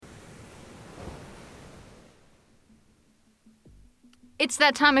It's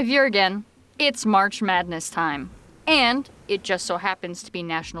that time of year again. It's March Madness time. And it just so happens to be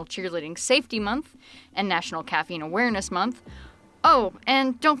National Cheerleading Safety Month and National Caffeine Awareness Month. Oh,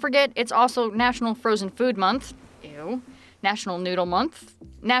 and don't forget, it's also National Frozen Food Month. Ew. National Noodle Month.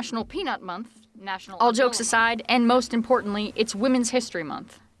 National Peanut Month. National... All jokes aside, and most importantly, it's Women's History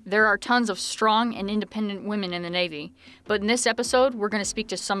Month. There are tons of strong and independent women in the Navy, but in this episode, we're going to speak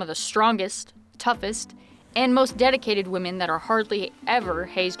to some of the strongest, toughest, and most dedicated women that are hardly ever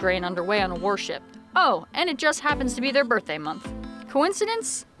haze gray and underway on a warship. Oh, and it just happens to be their birthday month.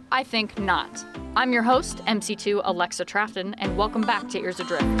 Coincidence? I think not. I'm your host, MC2 Alexa Trafton, and welcome back to Ears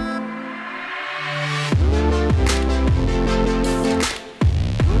Adrift.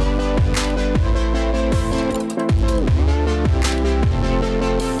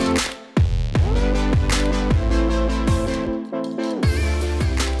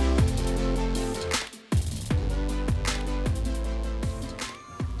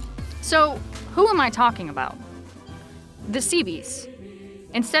 So, who am I talking about? The Seabees.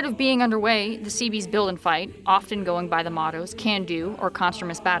 Instead of being underway, the Seabees build and fight, often going by the mottos can do or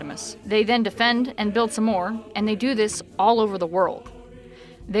consumus batimus. They then defend and build some more, and they do this all over the world.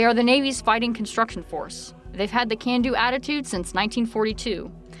 They are the Navy's fighting construction force. They've had the can-do attitude since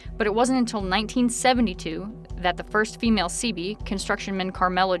 1942, but it wasn't until 1972 that the first female Seabee, constructionman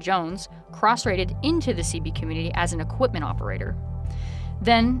Carmela Jones, cross-rated into the Seabee community as an equipment operator.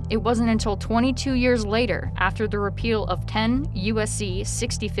 Then, it wasn't until 22 years later, after the repeal of 10 U.S.C.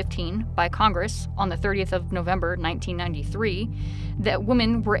 6015 by Congress on the 30th of November 1993, that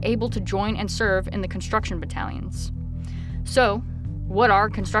women were able to join and serve in the construction battalions. So, what are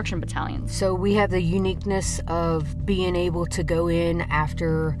construction battalions? So we have the uniqueness of being able to go in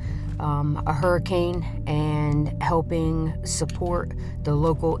after a hurricane and helping support the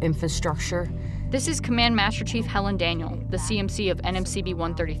local infrastructure. This is Command Master Chief Helen Daniel, the CMC of NMCB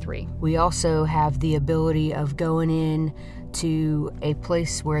 133. We also have the ability of going in to a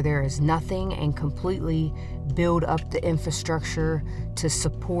place where there is nothing and completely build up the infrastructure to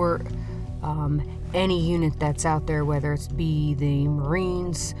support any unit that's out there, whether it's be the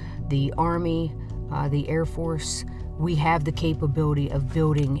Marines, the Army, the Air Force. We have the capability of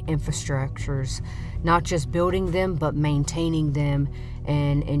building infrastructures, not just building them, but maintaining them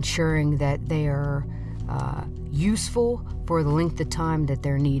and ensuring that they are useful for the length of time that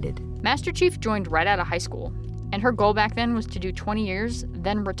they're needed. Master Chief joined right out of high school, and her goal back then was to do 20 years,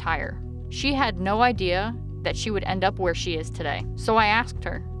 then retire. She had no idea that she would end up where she is today. So I asked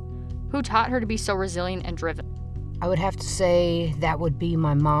her, who taught her to be so resilient and driven? I would have to say that would be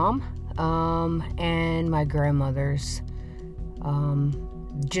my mom and my grandmothers.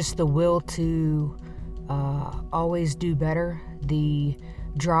 Just the will to always do better, the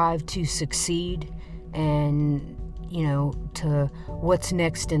drive to succeed, and, to what's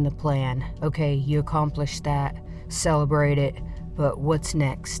next in the plan. Okay, you accomplished that, celebrate it, but what's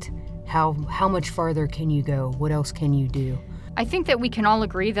next? How much farther can you go? What else can you do? I think that we can all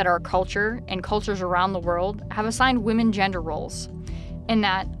agree that our culture and cultures around the world have assigned women gender roles, in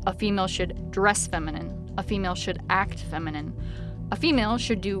that a female should dress feminine, a female should act feminine, a female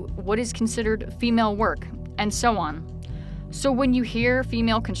should do what is considered female work, and so on. So when you hear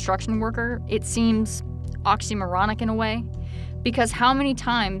female construction worker, it seems oxymoronic in a way, because how many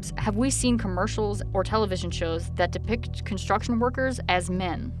times have we seen commercials or television shows that depict construction workers as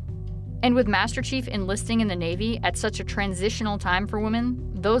men? And with Master Chief enlisting in the Navy at such a transitional time for women,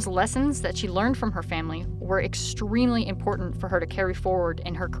 those lessons that she learned from her family were extremely important for her to carry forward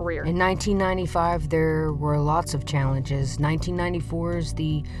in her career. In 1995, there were lots of challenges. 1994 is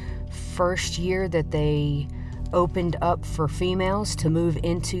the first year that they opened up for females to move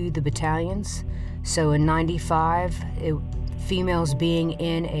into the battalions. So in 95, females being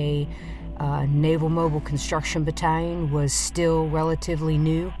in a Naval Mobile Construction Battalion was still relatively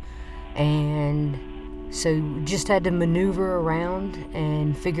new. And so just had to maneuver around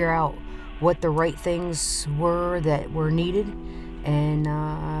and figure out what the right things were that were needed and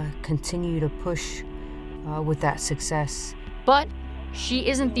continue to push with that success. But she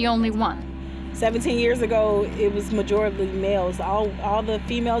isn't the only one. 17 years ago, it was majority males. All the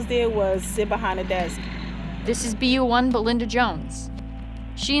females did was sit behind a desk. This is BU1 Belinda Jones.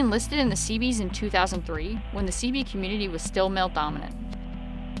 She enlisted in the Seabees in 2003 when the Seabee community was still male-dominant.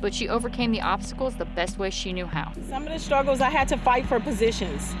 But she overcame the obstacles the best way she knew how. Some of the struggles, I had to fight for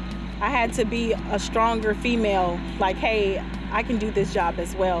positions. I had to be a stronger female, like, hey, I can do this job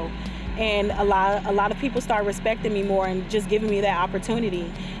as well. And a lot of people start respecting me more and just giving me that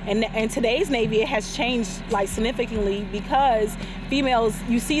opportunity. And in today's Navy, it has changed significantly because females,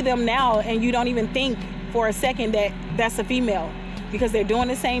 you see them now and you don't even think for a second that that's a female. because they're doing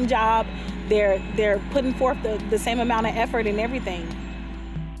the same job. They're putting forth the same amount of effort and everything.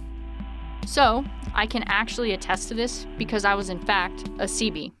 So, I can actually attest to this because I was in fact a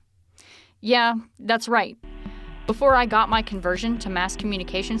Seabee. Yeah, that's right. Before I got my conversion to mass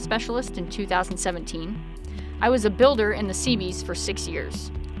communication specialist in 2017, I was a builder in the Seabees for 6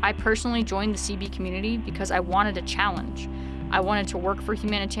 years. I personally joined the Seabee community because I wanted a challenge. I wanted to work for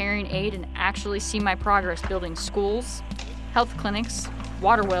humanitarian aid and actually see my progress building schools, health clinics,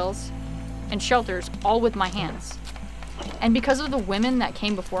 water wells, and shelters all with my hands. And because of the women that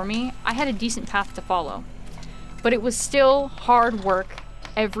came before me, I had a decent path to follow. But it was still hard work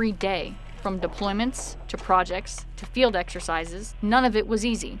every day, from deployments to projects to field exercises. None of it was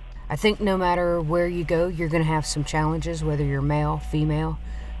easy. I think no matter where you go, you're going to have some challenges, whether you're male, female.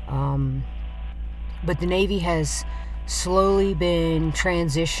 But the Navy has slowly been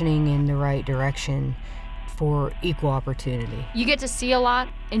transitioning in the right direction for equal opportunity. You get to see a lot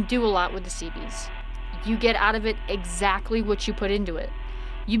and do a lot with the Seabees. You get out of it exactly what you put into it.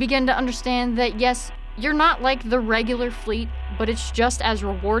 You begin to understand that, yes, you're not like the regular fleet, but it's just as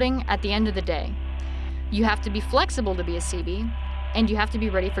rewarding at the end of the day. You have to be flexible to be a Seabee, and you have to be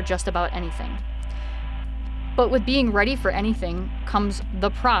ready for just about anything. But with being ready for anything comes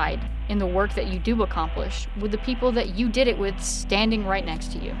the pride in the work that you do accomplish with the people that you did it with standing right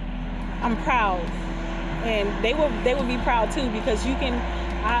next to you. I'm proud, and they will be proud too, because you can.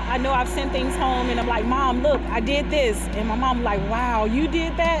 I know I've sent things home, and I'm like, Mom, look, I did this, and my mom like, wow, you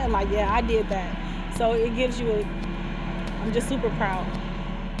did that? I'm like, yeah, I did that. So it gives you I'm just super proud.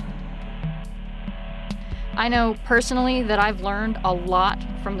 I know personally that I've learned a lot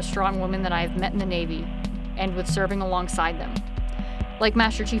from the strong women that I've met in the Navy and with serving alongside them, like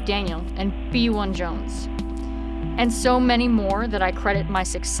Master Chief Daniel and B-1 Jones, and so many more that I credit my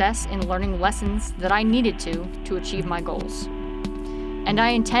success in learning lessons that I needed to achieve my goals. And I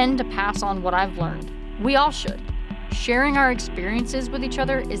intend to pass on what I've learned. We all should. Sharing our experiences with each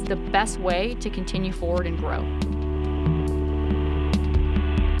other is the best way to continue forward and grow.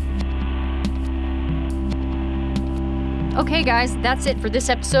 Okay guys, that's it for this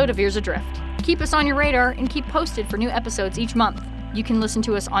episode of Ears Adrift. Keep us on your radar and keep posted for new episodes each month. You can listen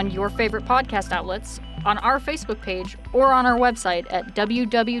to us on your favorite podcast outlets, on our Facebook page, or on our website at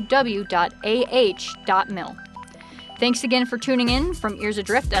www.ah.mil. Thanks again for tuning in from Ears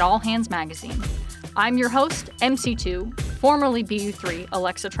Adrift at All Hands Magazine. I'm your host, MC2, formerly BU3,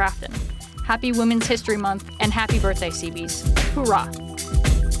 Alexa Trafton. Happy Women's History Month and happy birthday, Seabees. Hoorah!